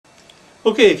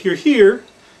Okay, if you're here,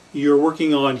 you're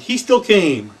working on He Still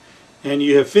Came, and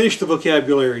you have finished the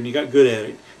vocabulary and you got good at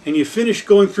it. And you finished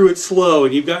going through it slow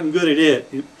and you've gotten good at it.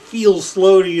 It feels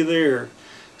slow to you there.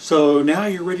 So now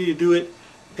you're ready to do it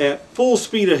at full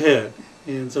speed ahead.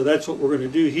 And so that's what we're going to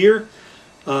do here.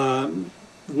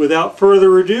 Without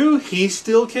further ado, He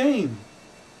Still Came.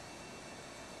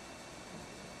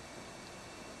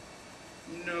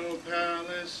 No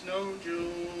palace, no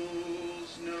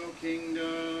jewels, no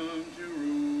kingdom to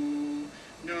rule,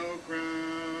 no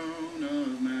crown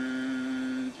of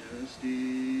majesty,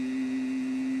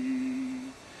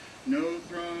 no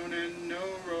throne and no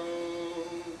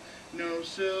robe, no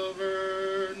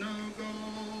silver, no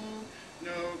gold,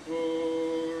 no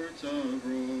courts of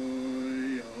royalty.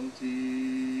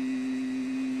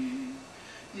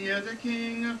 Yet the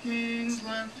King of Kings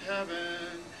left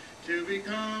heaven to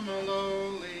become a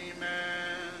lowly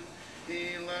man.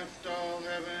 He left all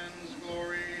heaven's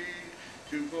glory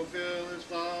to fulfill his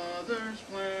Father's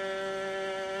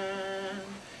plan.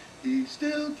 He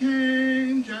still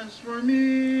came just for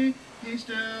me. He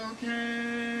still came.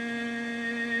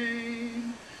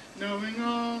 Knowing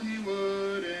all he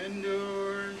would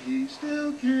endure, he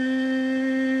still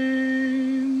came.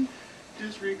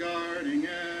 Disregarding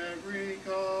every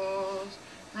cost,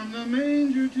 from the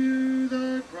manger to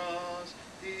the cross,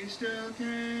 he still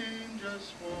came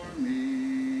just for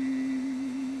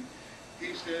me.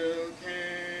 He still came.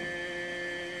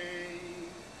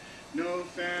 No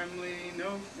family,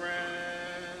 no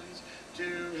friends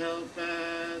to help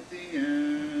at the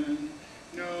end.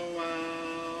 No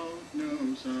out,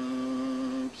 no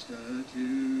substitute.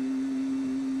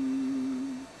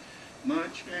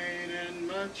 Much pain and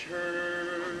much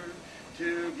hurt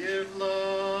to give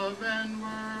love and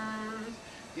worth.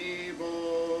 He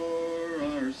bore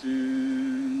our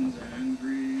sins and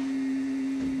grief.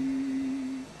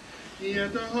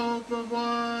 Yet the hope of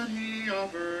what he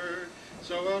offered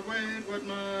so outweighed what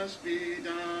must be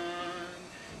done.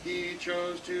 He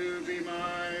chose to be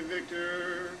my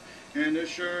victor and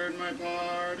assured my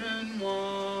pardon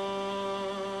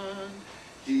won.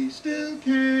 He still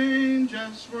came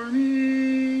just for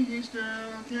me. He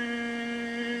still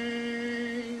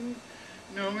came.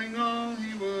 Knowing all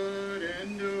he would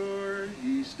endure,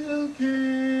 he still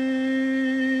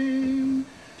came.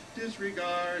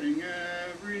 Disregarding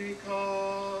every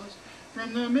cost,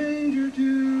 from the manger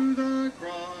to the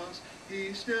cross,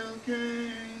 he still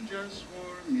came just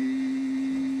for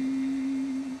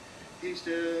me. He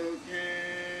still came.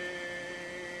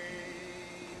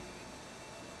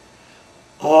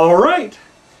 All right.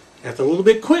 That's a little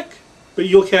bit quick, but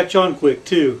you'll catch on quick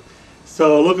too.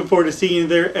 So looking forward to seeing you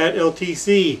there at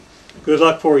LTC. Good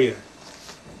luck for you.